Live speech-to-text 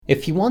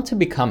If you want to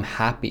become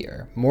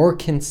happier more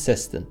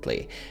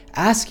consistently,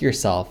 ask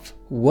yourself,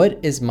 what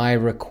is my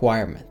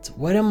requirement?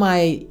 What am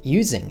I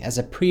using as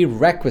a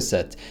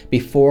prerequisite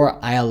before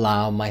I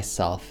allow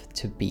myself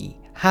to be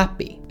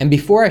happy? And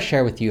before I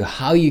share with you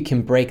how you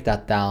can break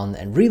that down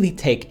and really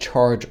take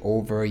charge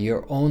over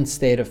your own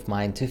state of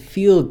mind to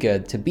feel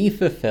good, to be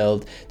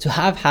fulfilled, to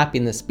have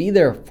happiness be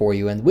there for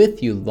you and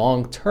with you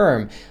long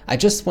term, I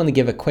just want to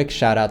give a quick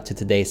shout out to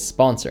today's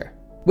sponsor,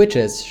 which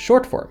is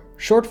Shortform.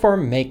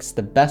 Shortform makes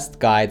the best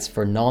guides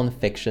for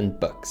non-fiction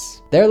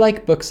books. They're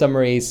like book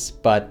summaries,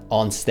 but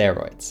on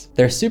steroids.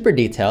 They're super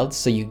detailed,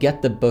 so you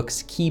get the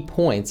book's key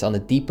points on a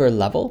deeper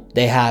level.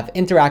 They have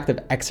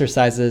interactive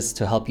exercises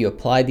to help you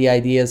apply the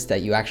ideas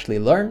that you actually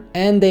learn.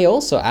 And they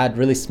also add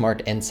really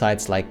smart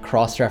insights like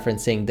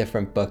cross-referencing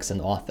different books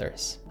and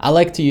authors. I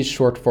like to use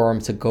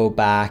Shortform to go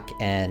back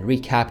and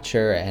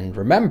recapture and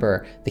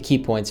remember the key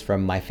points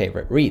from my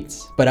favorite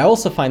reads. But I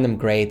also find them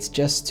great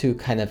just to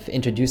kind of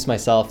introduce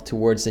myself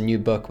towards a new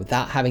book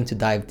without having to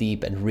dive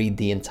deep and read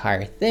the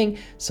entire thing,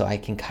 so I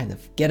can kind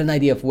of get an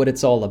idea of what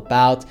it's all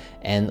about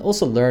and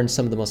also learn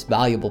some of the most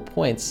valuable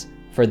points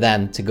for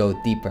them to go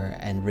deeper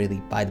and really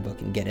buy the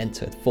book and get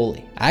into it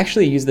fully. I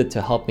actually used it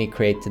to help me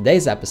create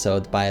today's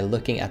episode by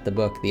looking at the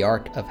book The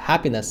Art of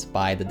Happiness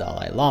by the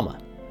Dalai Lama.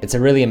 It's a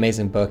really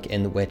amazing book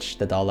in which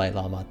the Dalai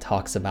Lama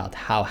talks about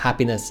how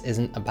happiness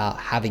isn't about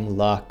having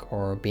luck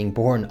or being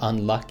born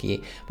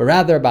unlucky, but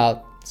rather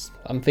about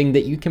something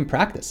that you can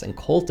practice and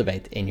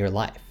cultivate in your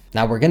life.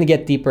 Now we're going to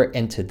get deeper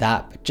into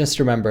that, but just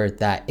remember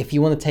that if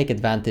you want to take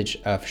advantage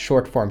of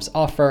Shortform's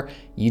offer,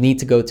 you need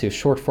to go to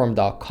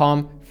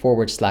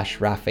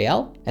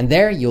shortform.com/Raphael, and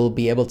there you'll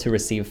be able to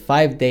receive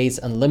 5 days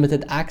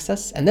unlimited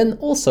access and then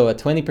also a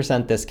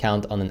 20%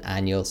 discount on an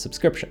annual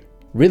subscription.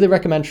 Really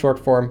recommend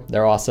Shortform,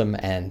 they're awesome,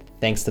 and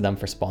thanks to them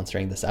for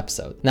sponsoring this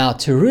episode. Now,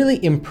 to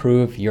really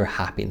improve your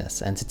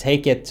happiness and to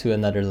take it to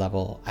another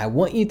level, I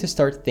want you to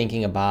start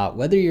thinking about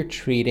whether you're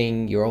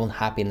treating your own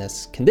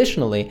happiness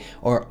conditionally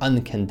or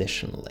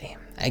unconditionally.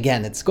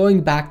 Again, it's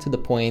going back to the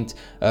point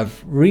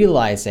of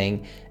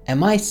realizing,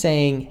 am I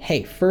saying,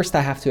 hey, first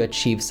I have to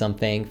achieve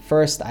something,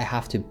 first I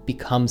have to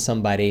become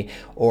somebody,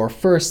 or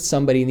first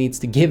somebody needs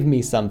to give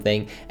me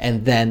something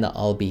and then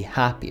I'll be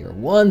happier.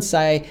 Once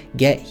I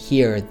get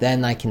here,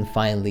 then I can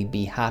finally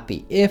be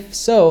happy. If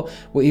so,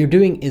 what you're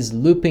doing is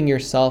looping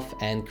yourself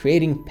and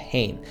creating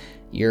pain.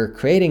 You're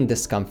creating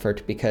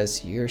discomfort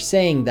because you're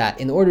saying that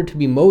in order to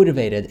be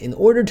motivated, in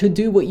order to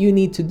do what you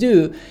need to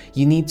do,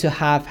 you need to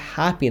have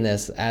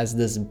happiness as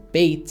this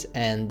bait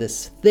and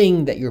this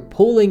thing that you're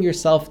pulling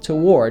yourself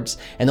towards,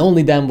 and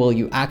only then will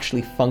you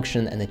actually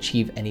function and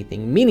achieve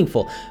anything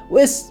meaningful,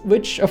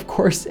 which of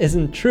course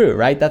isn't true,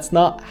 right? That's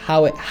not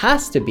how it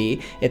has to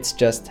be, it's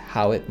just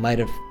how it might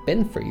have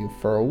been for you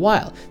for a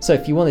while. So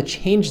if you want to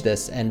change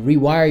this and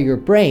rewire your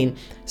brain,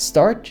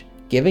 start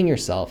giving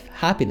yourself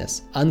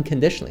happiness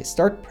unconditionally.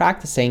 Start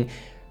practicing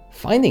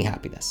finding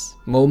happiness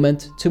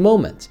moment to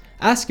moment.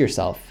 Ask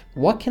yourself,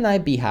 what can I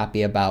be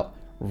happy about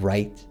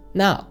right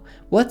now?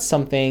 What's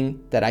something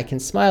that I can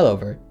smile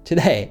over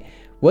today?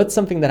 What's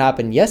something that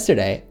happened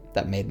yesterday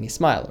that made me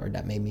smile or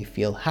that made me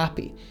feel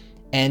happy?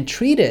 And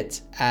treat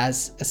it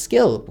as a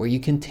skill where you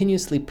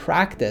continuously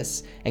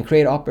practice and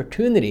create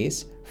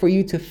opportunities for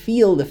you to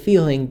feel the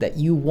feeling that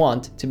you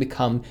want to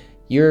become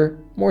your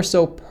more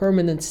so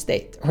permanent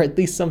state, or at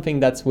least something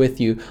that's with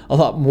you a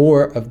lot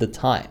more of the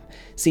time.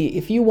 See,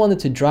 if you wanted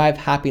to drive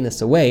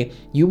happiness away,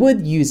 you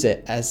would use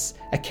it as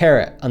a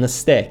carrot on a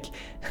stick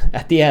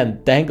at the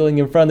end, dangling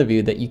in front of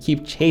you that you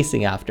keep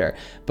chasing after.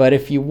 But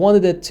if you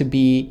wanted it to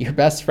be your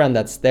best friend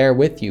that's there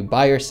with you,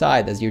 by your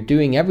side, as you're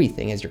doing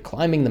everything, as you're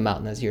climbing the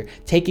mountain, as you're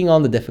taking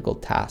on the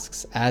difficult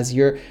tasks, as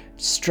you're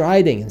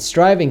striding and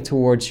striving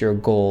towards your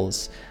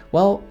goals,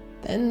 well,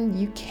 then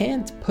you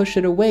can't push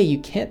it away. You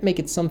can't make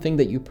it something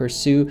that you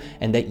pursue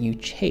and that you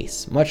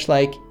chase, much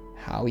like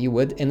how you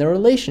would in a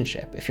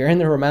relationship. If you're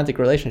in a romantic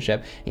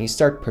relationship and you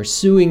start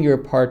pursuing your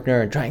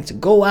partner and trying to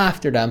go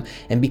after them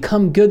and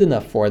become good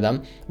enough for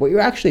them, what you're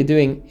actually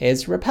doing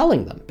is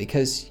repelling them,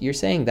 because you're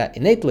saying that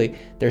innately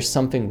there's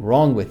something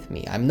wrong with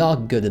me. I'm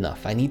not good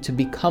enough. I need to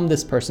become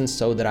this person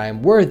so that I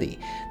am worthy.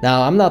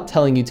 Now, I'm not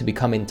telling you to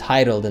become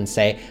entitled and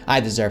say, I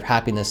deserve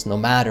happiness no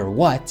matter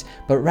what,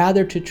 but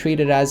rather to treat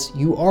it as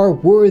you are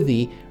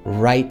worthy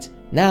right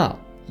now.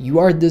 You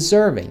are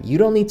deserving. You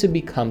don't need to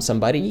become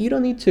somebody. You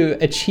don't need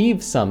to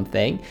achieve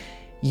something.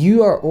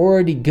 You are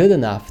already good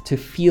enough to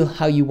feel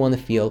how you want to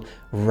feel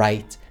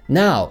right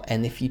now.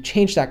 And if you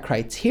change that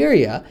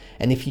criteria,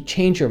 and if you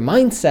change your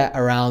mindset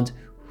around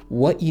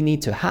what you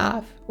need to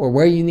have or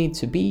where you need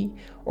to be,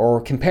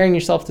 or comparing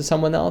yourself to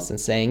someone else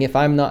and saying, if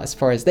I'm not as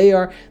far as they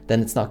are,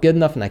 then it's not good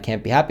enough and I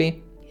can't be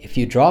happy. If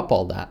you drop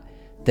all that,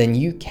 then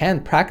you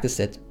can practice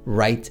it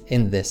right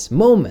in this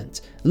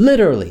moment,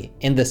 literally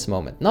in this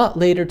moment, not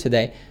later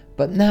today,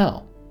 but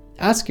now.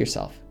 Ask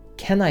yourself,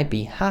 can I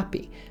be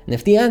happy? And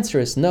if the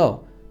answer is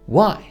no,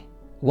 why?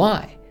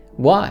 Why?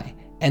 Why?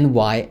 And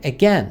why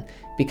again?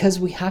 because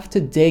we have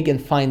to dig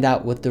and find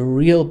out what the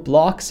real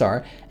blocks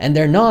are, and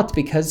they're not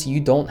because you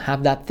don't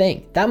have that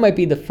thing. That might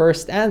be the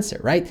first answer,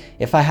 right?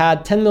 If I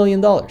had $10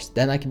 million,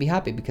 then I could be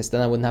happy because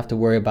then I wouldn't have to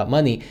worry about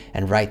money,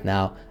 and right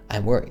now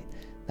I'm worried.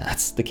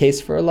 That's the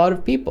case for a lot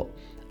of people.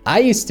 I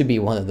used to be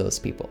one of those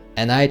people,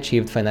 and I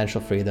achieved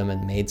financial freedom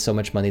and made so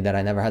much money that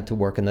I never had to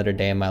work another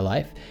day in my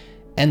life.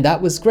 And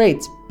that was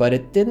great, but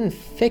it didn't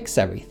fix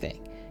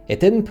everything. It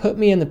didn't put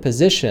me in a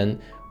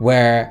position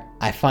where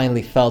I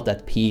finally felt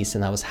at peace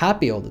and I was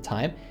happy all the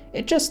time.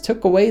 It just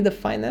took away the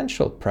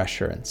financial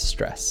pressure and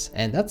stress.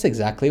 And that's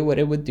exactly what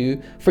it would do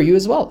for you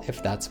as well,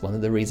 if that's one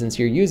of the reasons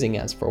you're using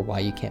as for why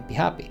you can't be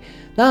happy.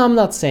 Now, I'm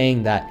not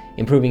saying that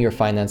improving your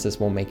finances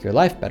won't make your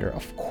life better.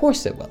 Of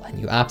course it will, and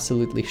you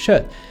absolutely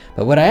should.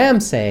 But what I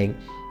am saying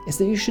is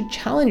that you should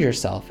challenge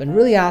yourself and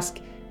really ask,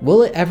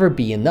 will it ever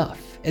be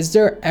enough? Is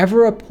there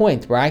ever a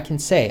point where I can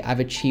say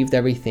I've achieved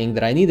everything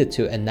that I needed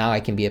to and now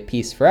I can be at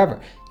peace forever?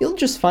 You'll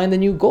just find a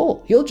new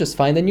goal. You'll just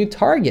find a new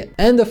target.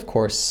 And of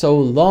course, so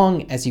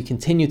long as you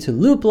continue to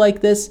loop like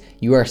this,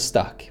 you are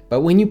stuck.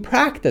 But when you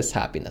practice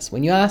happiness,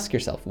 when you ask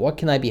yourself, what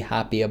can I be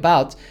happy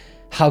about?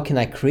 How can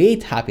I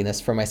create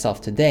happiness for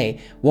myself today?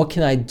 What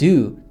can I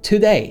do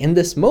today in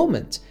this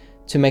moment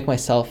to make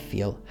myself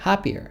feel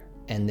happier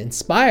and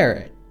inspire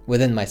it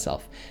within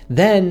myself?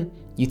 Then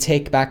you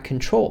take back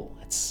control.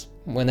 It's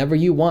whenever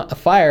you want a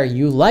fire,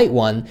 you light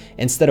one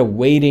instead of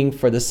waiting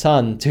for the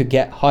sun to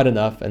get hot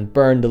enough and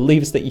burn the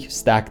leaves that you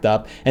stacked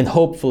up, and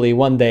hopefully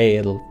one day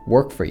it'll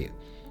work for you.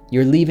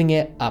 You're leaving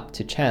it up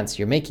to chance.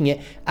 You're making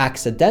it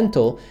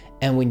accidental,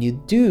 and when you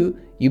do,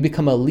 you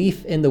become a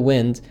leaf in the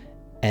wind,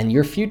 and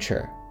your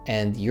future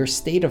and your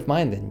state of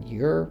mind and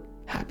your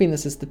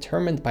happiness is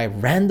determined by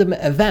random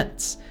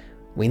events.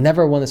 We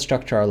never want to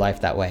structure our life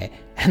that way,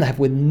 and I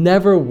would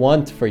never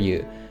want for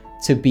you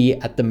to be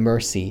at the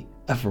mercy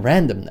of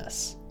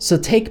randomness. So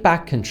take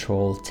back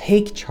control,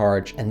 take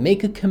charge, and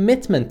make a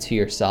commitment to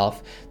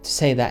yourself to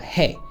say that,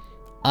 hey,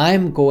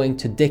 I'm going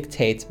to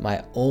dictate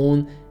my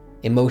own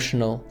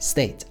emotional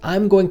state.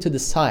 I'm going to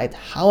decide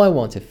how I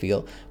want to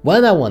feel,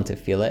 when I want to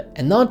feel it,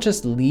 and not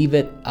just leave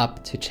it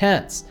up to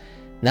chance.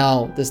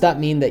 Now, does that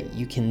mean that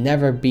you can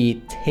never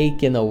be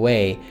taken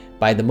away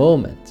by the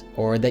moment,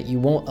 or that you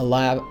won't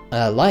allow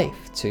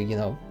life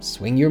to,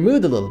 swing your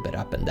mood a little bit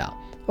up and down?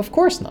 Of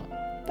course not.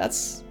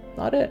 That's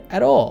not it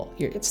at all.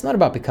 It's not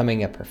about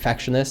becoming a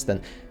perfectionist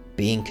and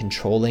being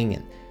controlling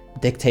and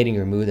dictating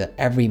your mood at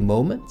every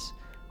moment,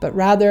 but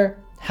rather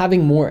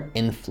having more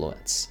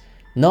influence,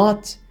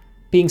 not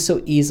being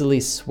so easily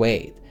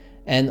swayed,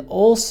 and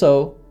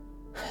also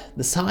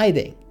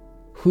deciding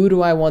who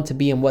do I want to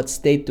be and what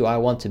state do I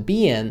want to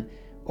be in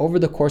over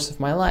the course of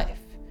my life.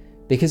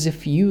 Because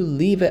if you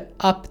leave it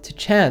up to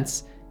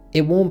chance,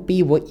 it won't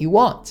be what you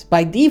want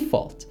by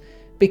default,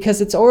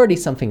 because it's already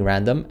something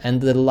random, and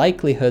the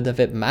likelihood of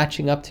it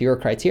matching up to your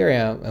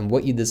criteria and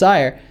what you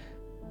desire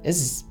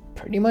is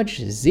pretty much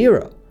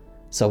zero.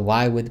 So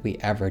why would we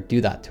ever do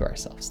that to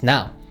ourselves?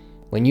 Now,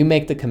 when you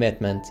make the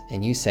commitment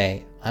and you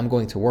say, I'm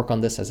going to work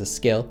on this as a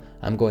skill,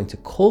 I'm going to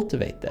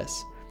cultivate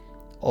this,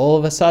 all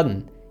of a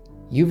sudden,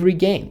 you've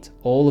regained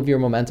all of your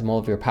momentum, all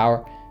of your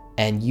power,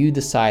 and you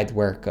decide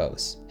where it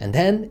goes. And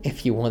then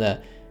if you want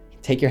to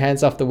take your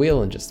hands off the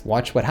wheel and just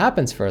watch what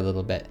happens for a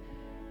little bit,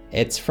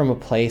 it's from a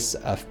place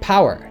of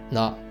power,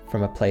 not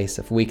from a place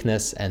of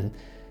weakness and,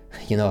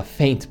 a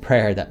faint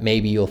prayer that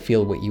maybe you'll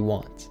feel what you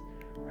want,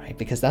 right?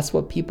 Because that's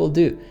what people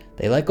do.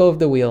 They let go of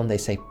the wheel and they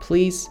say,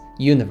 please,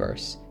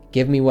 universe,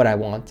 give me what I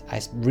want.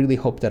 I really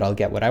hope that I'll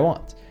get what I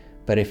want.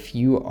 But if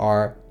you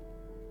are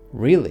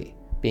really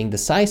being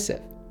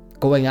decisive,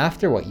 going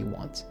after what you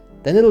want,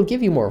 then it'll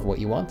give you more of what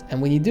you want. And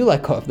when you do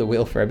let go of the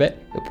wheel for a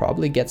bit, you'll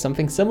probably get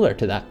something similar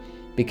to that,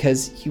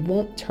 because you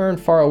won't turn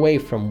far away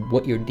from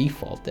what your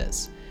default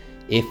is.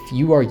 If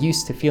you are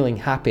used to feeling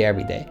happy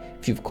every day,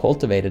 if you've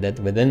cultivated it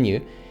within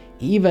you,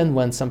 even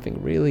when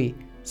something really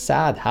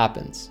sad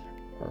happens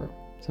or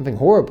something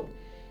horrible,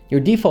 your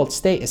default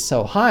state is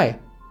so high,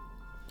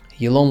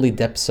 you'll only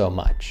dip so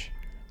much.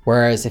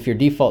 Whereas if your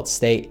default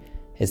state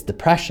is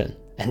depression,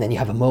 and then you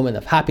have a moment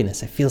of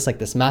happiness, it feels like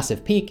this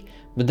massive peak,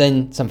 but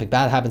then something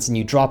bad happens and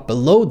you drop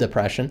below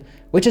depression,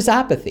 which is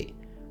apathy.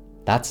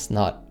 That's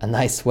not a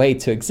nice way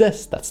to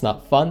exist. That's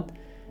not fun.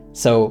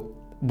 So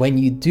when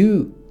you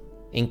do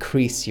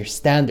increase your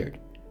standard,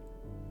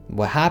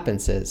 what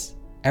happens is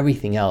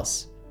everything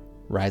else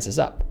rises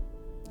up.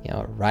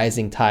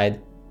 Rising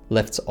tide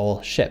lifts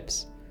all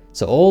ships.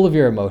 So all of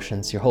your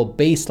emotions, your whole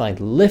baseline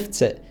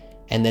lifts it.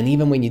 And then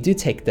even when you do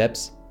take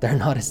dips, they're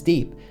not as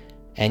deep.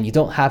 And you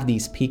don't have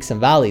these peaks and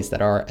valleys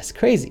that are as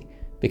crazy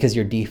because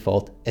your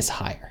default is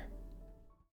higher.